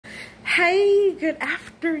Hey, good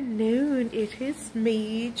afternoon. It is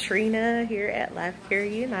me, Trina, here at Life Care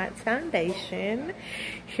Unites Foundation.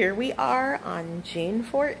 Here we are on June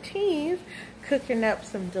 14th, cooking up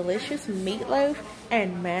some delicious meatloaf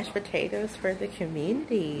and mashed potatoes for the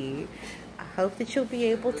community. I hope that you'll be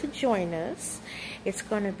able to join us. It's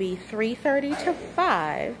going to be 3:30 to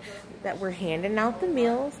 5 that we're handing out the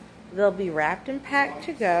meals. They'll be wrapped and packed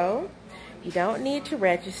to go. You don't need to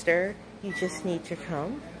register. You just need to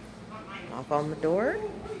come, knock on the door,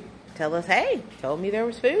 tell us, hey, told me there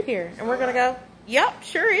was food here. And we're going to go, yep,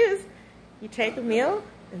 sure is. You take a meal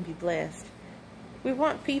and be blessed. We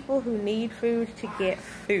want people who need food to get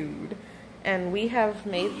food. And we have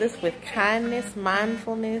made this with kindness,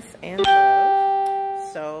 mindfulness, and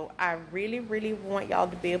love. So I really, really want y'all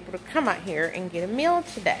to be able to come out here and get a meal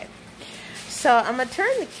today. So I'm going to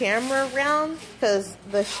turn the camera around because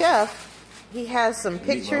the chef, he has some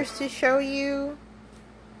pictures to show you.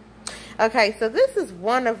 Okay, so this is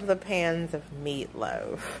one of the pans of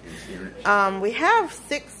meatloaf. We have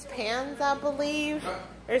 6 pans, I believe.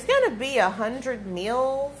 There's going to be 100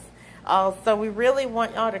 meals. So we really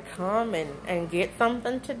want y'all to come and get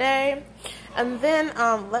something today. And then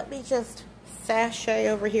let me just sashay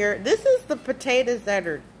over here. This is the potatoes that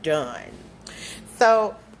are done.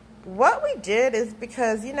 So what we did is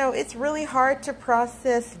because, you know, it's really hard to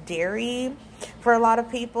process dairy for a lot of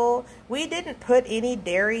people. We didn't put any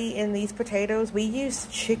dairy in these potatoes. We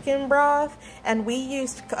used chicken broth, and we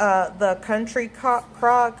used the country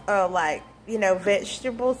crock, like, you know,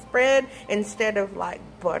 vegetable spread instead of like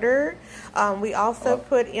butter. We also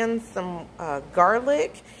put in some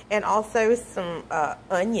garlic and also some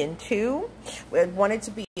onion too. We wanted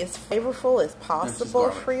to be as flavorful as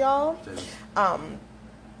possible for y'all.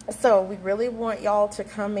 So we really want y'all to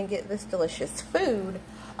come and get this delicious food.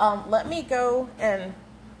 Let me go and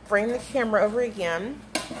bring the camera over again.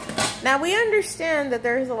 Now, we understand that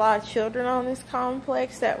there's a lot of children on this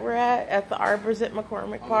complex that we're at the Arbors at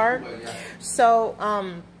McCormick Park. So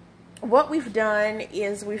what we've done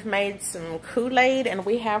is we've made some Kool-Aid, and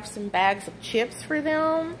we have some bags of chips for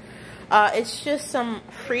them. It's just some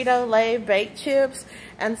Frito-Lay baked chips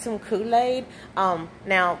and some Kool-Aid.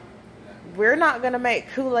 Now, we're not going to make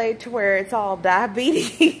Kool-Aid to where it's all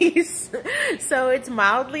diabetes. So it's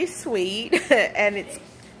mildly sweet and it's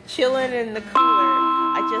chilling in the cooler.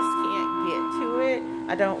 I just can't get to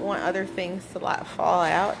it. I don't want other things to like fall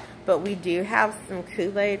out. But we do have some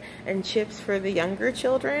Kool-Aid and chips for the younger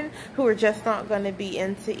children who are just not going to be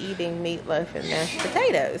into eating meatloaf and mashed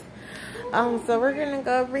potatoes. So we're going to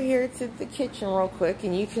go over here to the kitchen real quick,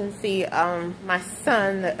 and you can see my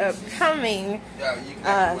son, the upcoming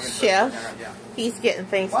chef. He's getting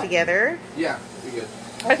things together. Yeah, you're good.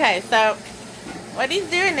 Okay, so what he's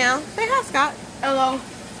doing now, say hi, Scott. Hello.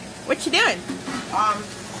 What you doing?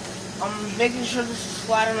 I'm making sure this is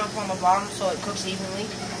flat enough on the bottom so it cooks evenly.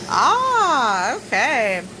 Ah,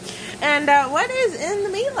 okay. And what is in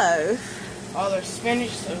the meatloaf? Oh, there's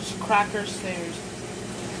spinach, there's crackers, there's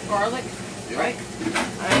garlic, right?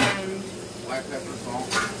 And black pepper, salt.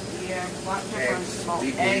 Yeah, black pepper and salt.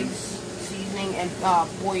 Eggs, seasoning, and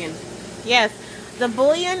bouillon. Yes, the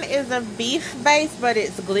bouillon is a beef base, but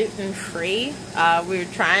it's gluten-free. We're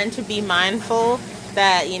trying to be mindful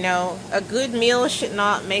that, you know, a good meal should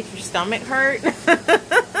not make your stomach hurt.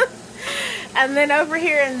 And then over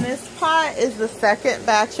here in this pot is the second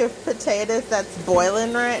batch of potatoes that's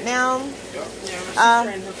boiling right now. Yeah, my sister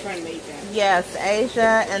and her friend made that. Yes,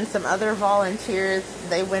 Asia and some other volunteers,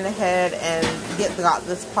 they went ahead and got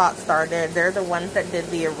this pot started. They're the ones that did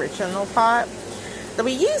the original pot. So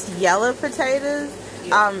we used yellow potatoes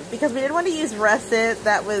because we didn't want to use russet.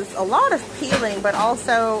 That was a lot of peeling, but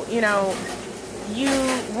also, you know, you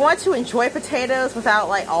want to enjoy potatoes without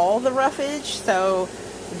like all the roughage. So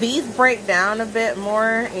these break down a bit more,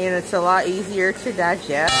 and it's a lot easier to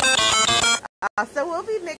digest. So we'll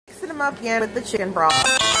be mixing them up again with the chicken broth.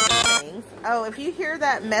 Oh, if you hear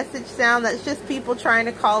that message sound, that's just people trying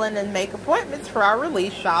to call in and make appointments for our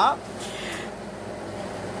release shop.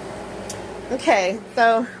 Okay,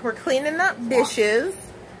 so we're cleaning up dishes.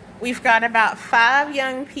 We've got about 5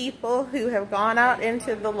 young people who have gone out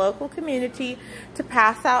into the local community to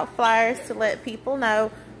pass out flyers to let people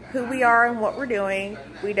know who we are and what we're doing.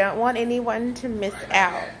 We don't want anyone to miss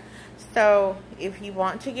out. So if you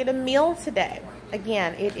want to get a meal today,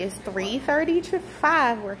 again, it is 3:30 to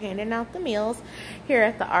 5. We're handing out the meals here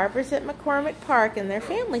at the Arbors at McCormick Park in their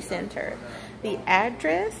family center. The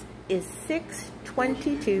address is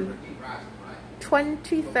 622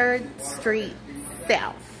 23rd Street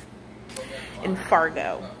South in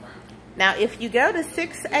Fargo. Now, if you go to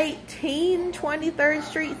 618 23rd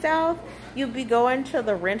Street South, you'll be going to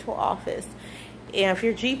the rental office. And if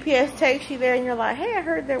your GPS takes you there and you're like, hey, I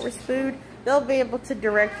heard there was food, they'll be able to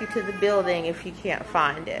direct you to the building if you can't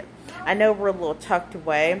find it. I know we're a little tucked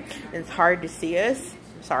away and it's hard to see us.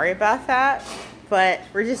 I'm sorry about that. But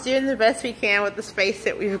we're just doing the best we can with the space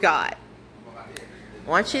that we've got. I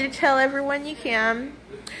want you to tell everyone you can.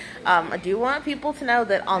 I do want people to know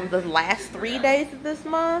that on the last 3 days of this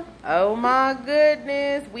month, oh my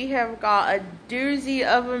goodness, we have got a doozy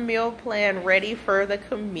of a meal plan ready for the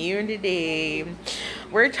community.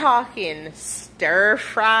 We're talking stir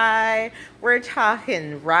fry. We're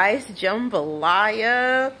talking rice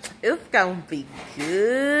jambalaya. It's gonna be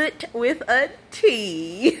good with a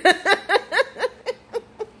tea.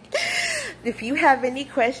 If you have any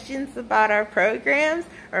questions about our programs,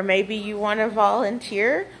 or maybe you want to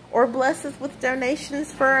volunteer or bless us with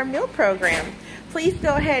donations for our meal program, please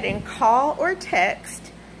go ahead and call or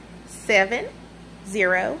text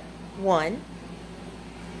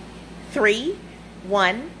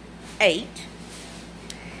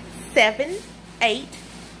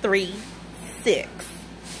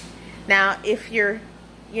Now, if you're,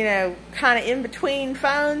 kind of in between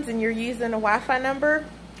phones and you're using a Wi-Fi number,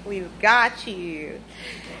 we've got you.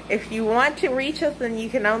 If you want to reach us and you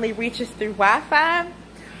can only reach us through Wi-Fi,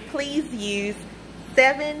 please use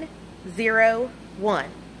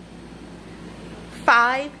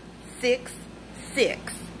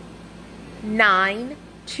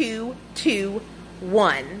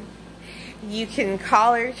You can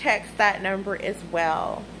call or text that number as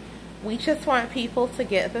well. We just want people to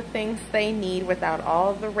get the things they need without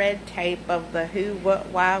all the red tape of the who, what,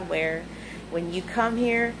 why, where. When you come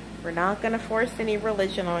here, we're not going to force any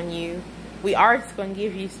religion on you. We are just going to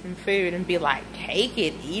give you some food and be like, take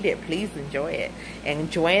it, eat it, please enjoy it.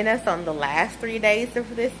 And join us on the last 3 days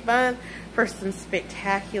of this month for some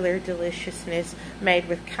spectacular deliciousness made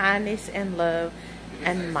with kindness and love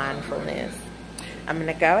and mindfulness. I'm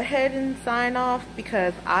going to go ahead and sign off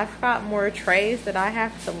because I've got more trays that I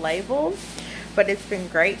have to label. But it's been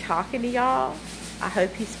great talking to y'all. I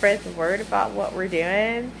hope you spread the word about what we're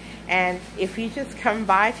doing. And if you just come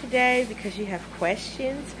by today because you have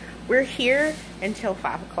questions, we're here until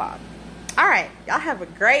 5 o'clock. All right, y'all have a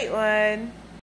great one.